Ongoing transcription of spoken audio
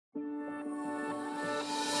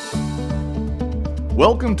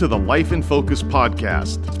Welcome to the Life in Focus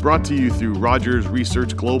podcast. It's brought to you through Rogers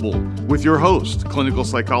Research Global with your host, clinical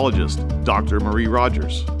psychologist, Dr. Marie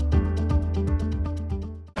Rogers.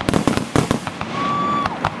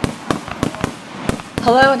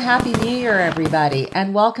 Hello and Happy New Year, everybody,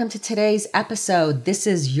 and welcome to today's episode. This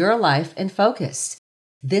is Your Life in Focus.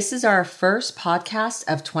 This is our first podcast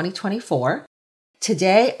of 2024.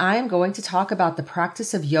 Today, I am going to talk about the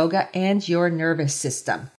practice of yoga and your nervous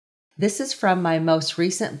system. This is from my most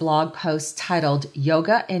recent blog post titled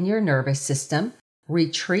Yoga and Your Nervous System,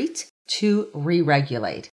 Retreat to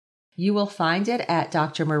Re-Regulate. You will find it at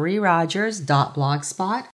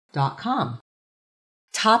drmarierogers.blogspot.com.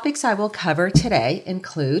 Topics I will cover today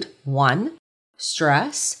include 1.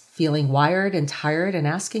 Stress, feeling wired and tired and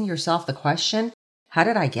asking yourself the question, how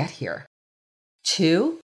did I get here?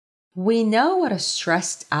 2. We know what a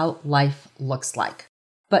stressed out life looks like.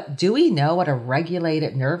 But do we know what a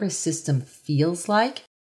regulated nervous system feels like?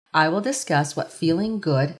 I will discuss what feeling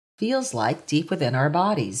good feels like deep within our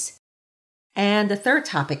bodies. And the third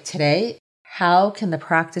topic today, how can the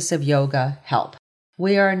practice of yoga help?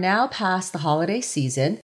 We are now past the holiday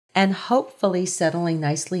season and hopefully settling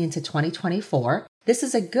nicely into 2024. This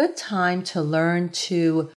is a good time to learn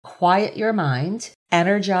to quiet your mind,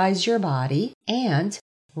 energize your body, and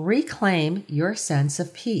reclaim your sense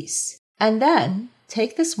of peace. And then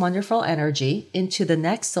take this wonderful energy into the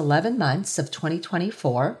next 11 months of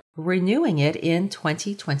 2024, renewing it in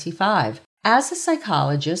 2025. As a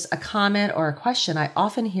psychologist, a comment or a question I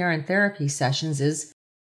often hear in therapy sessions is,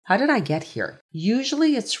 how did I get here?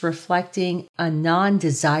 Usually it's reflecting a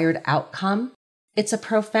non-desired outcome. It's a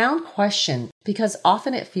profound question because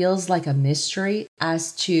often it feels like a mystery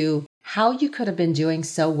as to how you could have been doing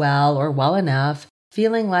so well or well enough,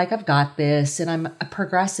 feeling like I've got this and I'm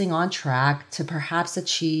progressing on track to perhaps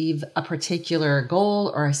achieve a particular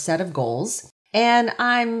goal or a set of goals. And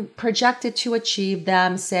I'm projected to achieve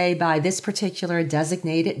them, say, by this particular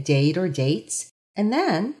designated date or dates. And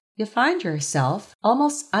then you find yourself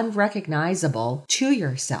almost unrecognizable to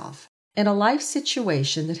yourself in a life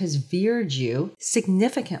situation that has veered you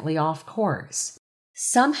significantly off course.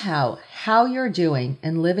 Somehow, how you're doing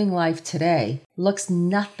and living life today looks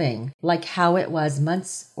nothing like how it was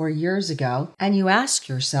months or years ago, and you ask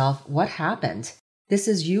yourself, what happened? This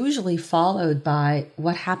is usually followed by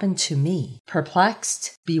what happened to me,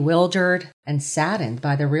 perplexed, bewildered, and saddened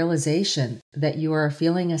by the realization that you are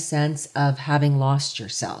feeling a sense of having lost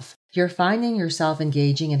yourself. You're finding yourself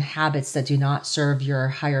engaging in habits that do not serve your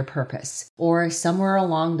higher purpose. Or somewhere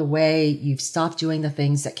along the way, you've stopped doing the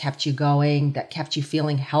things that kept you going, that kept you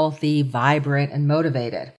feeling healthy, vibrant, and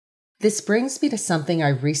motivated. This brings me to something I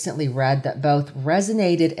recently read that both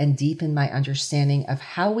resonated and deepened my understanding of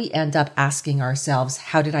how we end up asking ourselves,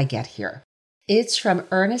 how did I get here? It's from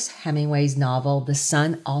Ernest Hemingway's novel, The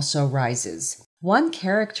Sun Also Rises. One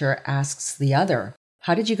character asks the other,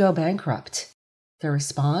 how did you go bankrupt? The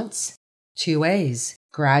response? 2 ways,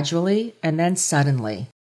 gradually and then suddenly.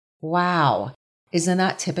 Wow, isn't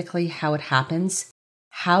that typically how it happens?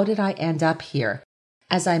 How did I end up here?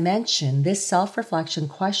 As I mentioned, this self-reflection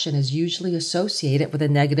question is usually associated with a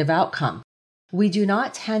negative outcome. We do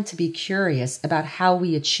not tend to be curious about how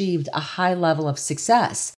we achieved a high level of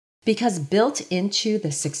success because built into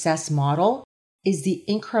the success model is the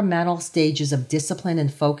incremental stages of discipline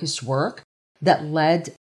and focused work that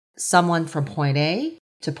led someone from point A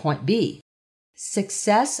to point B.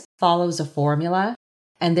 Success follows a formula,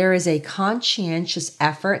 and there is a conscientious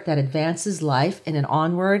effort that advances life in an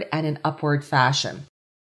onward and an upward fashion.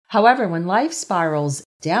 However, when life spirals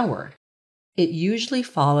downward, it usually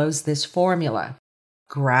follows this formula,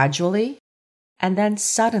 gradually and then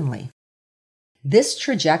suddenly. This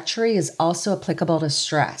trajectory is also applicable to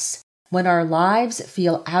stress. When our lives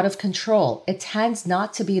feel out of control, it tends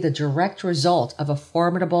not to be the direct result of a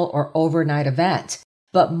formidable or overnight event,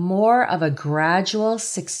 but more of a gradual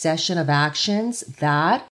succession of actions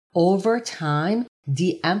that, over time,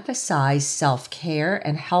 de-emphasize self-care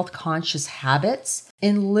and health-conscious habits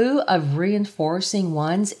in lieu of reinforcing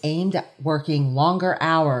ones aimed at working longer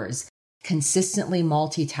hours, consistently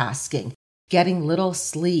multitasking, getting little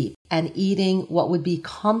sleep, and eating what would be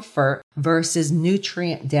comfort versus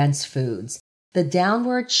nutrient-dense foods. The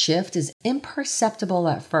downward shift is imperceptible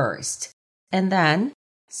at first, and then,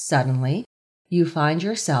 suddenly, you find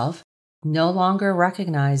yourself no longer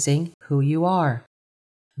recognizing who you are.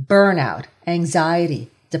 Burnout, anxiety,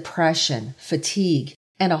 depression, fatigue,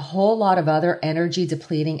 and a whole lot of other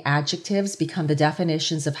energy-depleting adjectives become the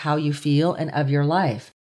definitions of how you feel and of your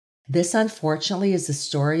life. This, unfortunately, is the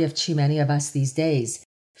story of too many of us these days.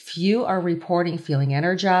 Few are reporting feeling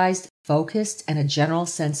energized, focused, and a general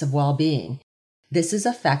sense of well-being. This is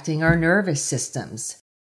affecting our nervous systems.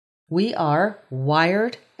 We are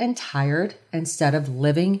wired and tired instead of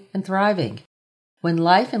living and thriving. When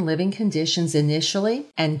life and living conditions initially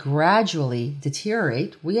and gradually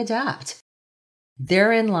deteriorate, we adapt.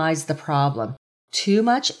 Therein lies the problem. Too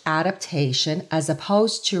much adaptation, as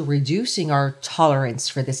opposed to reducing our tolerance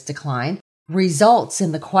for this decline, results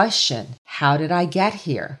in the question, how did I get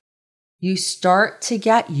here? You start to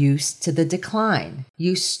get used to the decline.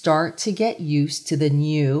 You start to get used to the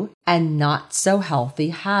new and not so healthy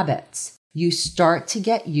habits. You start to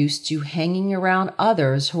get used to hanging around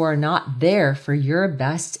others who are not there for your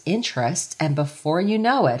best interest, and before you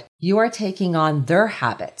know it, you are taking on their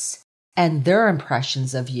habits and their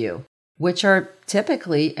impressions of you, which are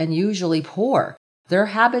typically and usually poor. Their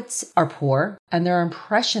habits are poor and their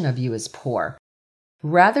impression of you is poor.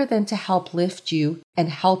 Rather than to help lift you and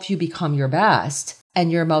help you become your best and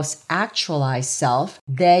your most actualized self,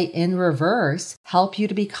 they, in reverse, help you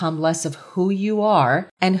to become less of who you are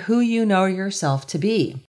and who you know yourself to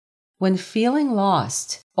be. When feeling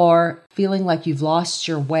lost or feeling like you've lost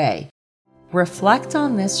your way, reflect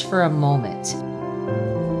on this for a moment.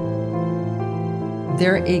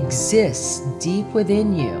 There exists deep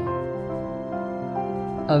within you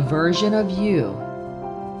a version of you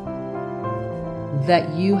that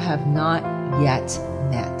you have not yet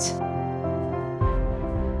met.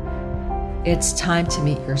 It's time to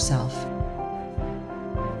meet yourself.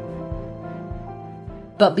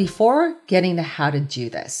 But before getting to how to do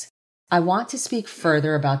this, I want to speak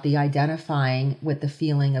further about the identifying with the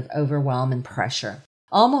feeling of overwhelm and pressure.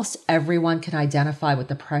 Almost everyone can identify with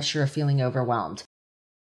the pressure of feeling overwhelmed.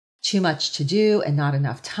 Too much to do and not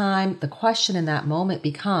enough time. The question in that moment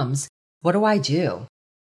becomes, what do I do?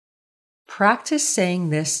 Practice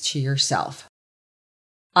saying this to yourself.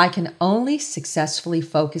 I can only successfully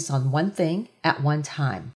focus on one thing at one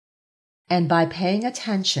time. And by paying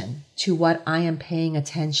attention to what I am paying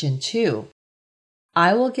attention to,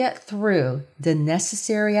 I will get through the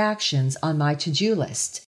necessary actions on my to-do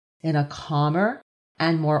list in a calmer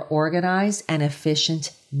and more organized and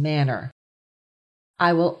efficient manner.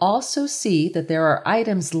 I will also see that there are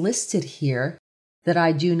items listed here that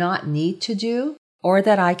I do not need to do or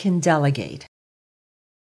that I can delegate.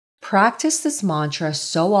 Practice this mantra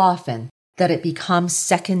so often that it becomes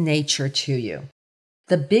second nature to you.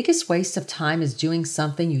 The biggest waste of time is doing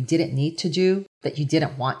something you didn't need to do, that you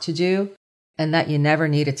didn't want to do, and that you never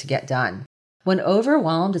needed to get done. When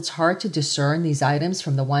overwhelmed, it's hard to discern these items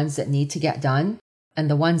from the ones that need to get done and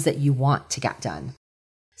the ones that you want to get done.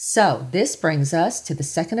 So this brings us to the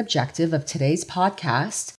second objective of today's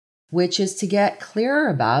podcast, which is to get clearer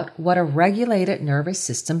about what a regulated nervous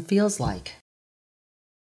system feels like.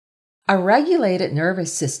 A regulated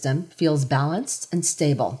nervous system feels balanced and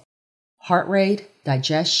stable. Heart rate,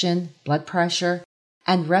 digestion, blood pressure,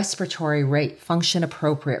 and respiratory rate function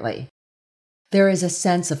appropriately. There is a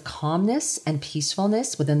sense of calmness and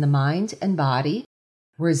peacefulness within the mind and body,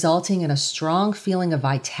 resulting in a strong feeling of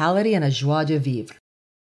vitality and a joie de vivre.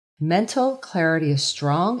 Mental clarity is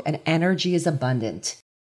strong and energy is abundant.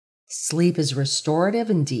 Sleep is restorative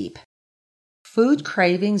and deep. Food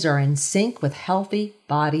cravings are in sync with healthy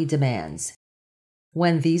body demands.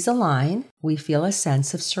 When these align, we feel a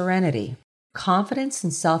sense of serenity. Confidence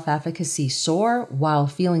and self-efficacy soar, while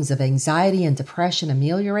feelings of anxiety and depression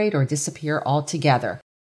ameliorate or disappear altogether.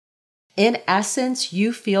 In essence,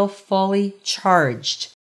 you feel fully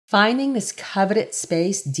charged. Finding this coveted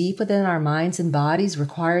space deep within our minds and bodies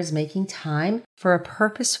requires making time for a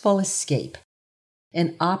purposeful escape.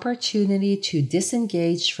 An opportunity to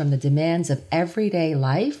disengage from the demands of everyday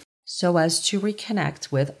life so as to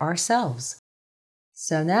reconnect with ourselves.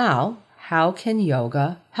 So now, how can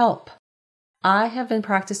yoga help? I have been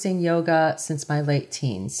practicing yoga since my late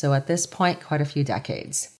teens, so at this point, quite a few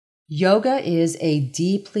decades. Yoga is a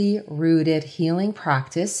deeply rooted healing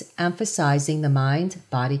practice emphasizing the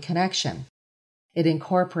mind-body connection. It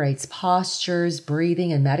incorporates postures,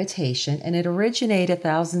 breathing, and meditation, and it originated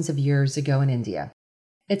thousands of years ago in India.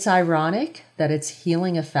 It's ironic that its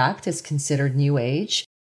healing effect is considered New Age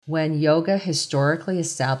when yoga historically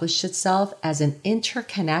established itself as an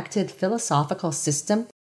interconnected philosophical system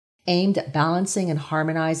aimed at balancing and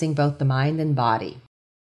harmonizing both the mind and body.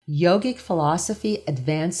 Yogic philosophy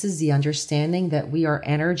advances the understanding that we are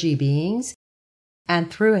energy beings,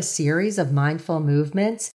 and through a series of mindful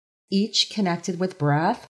movements, each connected with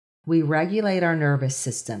breath, we regulate our nervous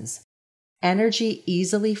systems. Energy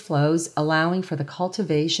easily flows, allowing for the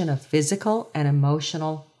cultivation of physical and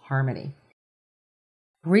emotional harmony.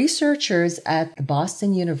 Researchers at the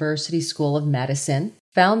Boston University School of Medicine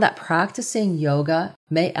found that practicing yoga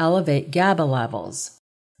may elevate GABA levels.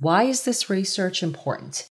 Why is this research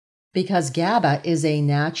important? Because GABA is a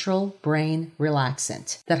natural brain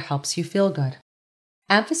relaxant that helps you feel good.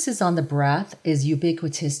 Emphasis on the breath is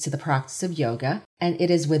ubiquitous to the practice of yoga, and it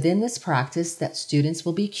is within this practice that students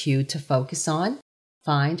will be cued to focus on,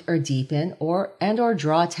 find or deepen or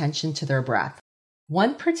draw attention to their breath.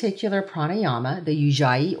 One particular pranayama, the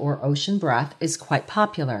Ujjayi or ocean breath, is quite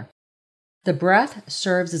popular. The breath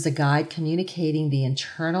serves as a guide communicating the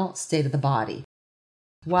internal state of the body.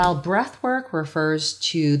 While breath work refers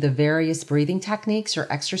to the various breathing techniques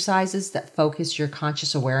or exercises that focus your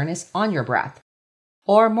conscious awareness on your breath,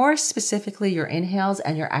 or more specifically your inhales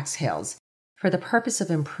and your exhales, for the purpose of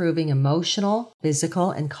improving emotional,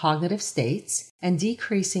 physical, and cognitive states and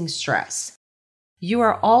decreasing stress. You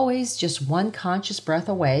are always just one conscious breath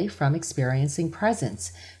away from experiencing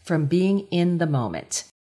presence, from being in the moment.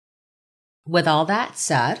 With all that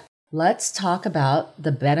said, let's talk about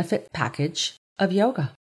the benefit package of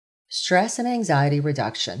yoga. Stress and anxiety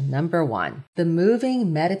reduction. Number 1, the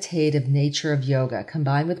moving, meditative nature of yoga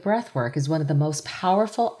combined with breath work is one of the most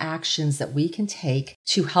powerful actions that we can take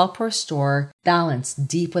to help restore balance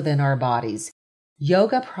deep within our bodies.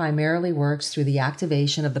 Yoga primarily works through the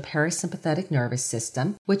activation of the parasympathetic nervous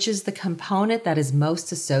system, which is the component that is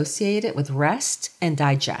most associated with rest and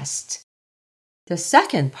digest. The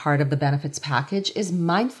second part of the benefits package is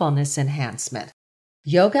mindfulness enhancement.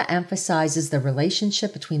 Yoga emphasizes the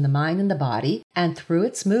relationship between the mind and the body, and through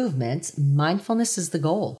its movements, mindfulness is the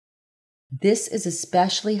goal. This is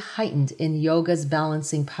especially heightened in yoga's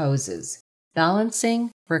balancing poses. Balancing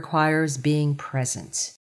requires being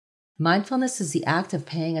present. Mindfulness is the act of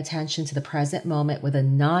paying attention to the present moment with a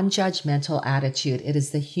non-judgmental attitude. It is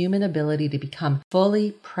the human ability to become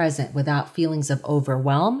fully present without feelings of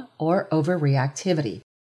overwhelm or overreactivity.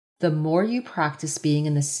 The more you practice being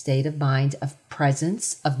in the state of mind of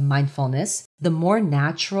presence, of mindfulness, the more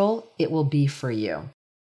natural it will be for you.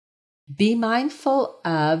 Be mindful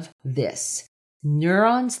of this.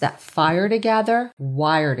 Neurons that fire together,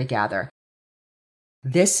 wire together.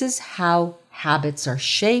 This is how habits are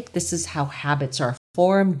shaped. This is how habits are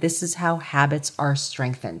formed. This is how habits are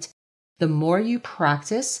strengthened. The more you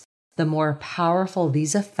practice, the more powerful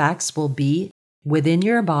these effects will be within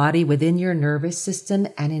your body, within your nervous system,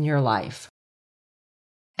 and in your life.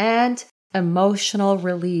 And emotional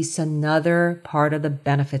release, another part of the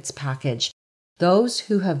benefits package. Those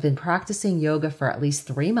who have been practicing yoga for at least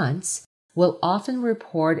 3 months will often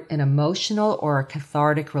report an emotional or a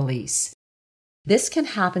cathartic release. This can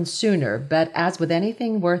happen sooner, but as with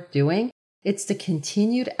anything worth doing, it's the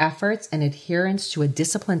continued efforts and adherence to a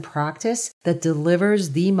disciplined practice that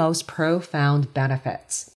delivers the most profound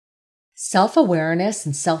benefits. Self-awareness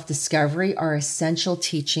and self-discovery are essential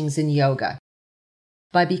teachings in yoga.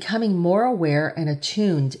 By becoming more aware and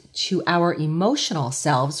attuned to our emotional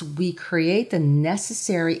selves, we create the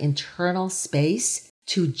necessary internal space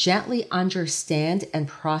to gently understand and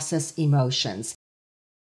process emotions.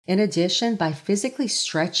 In addition, by physically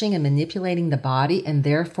stretching and manipulating the body and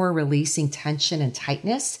therefore releasing tension and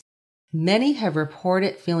tightness, many have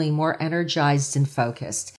reported feeling more energized and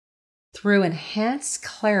focused. Through enhanced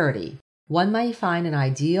clarity, one may find an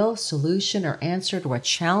ideal solution or answer to a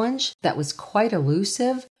challenge that was quite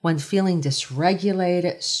elusive when feeling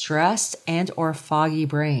dysregulated, stressed, and/or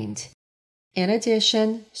foggy-brained. In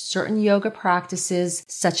addition, certain yoga practices,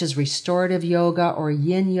 such as restorative yoga or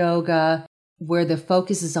yin yoga, where the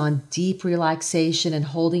focus is on deep relaxation and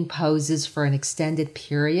holding poses for an extended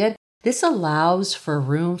period, this allows for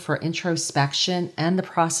room for introspection and the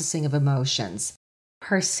processing of emotions.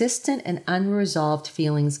 Persistent and unresolved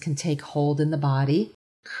feelings can take hold in the body,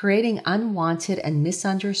 creating unwanted and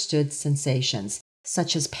misunderstood sensations,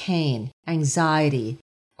 such as pain, anxiety,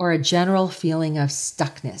 or a general feeling of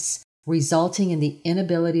stuckness, resulting in the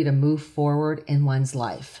inability to move forward in one's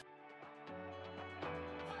life.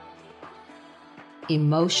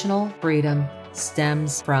 Emotional freedom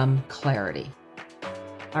stems from clarity.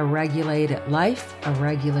 A regulated life, a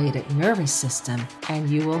regulated nervous system, and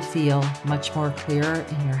you will feel much more clearer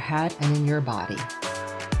in your head and in your body.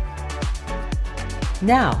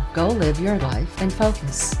 Now, go live your life and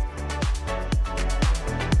focus.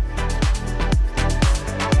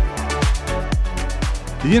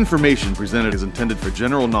 The information presented is intended for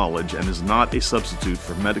general knowledge and is not a substitute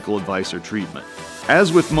for medical advice or treatment.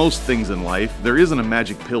 As with most things in life, there isn't a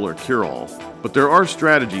magic pill or cure-all, but there are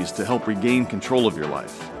strategies to help regain control of your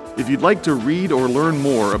life. If you'd like to read or learn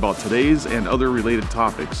more about today's and other related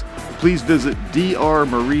topics, please visit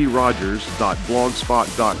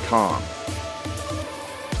drmarierogers.blogspot.com.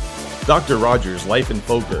 Dr. Rogers' Life in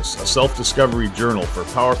Focus, a self-discovery journal for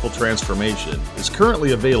powerful transformation, is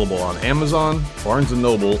currently available on Amazon, Barnes &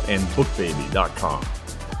 Noble, and BookBaby.com.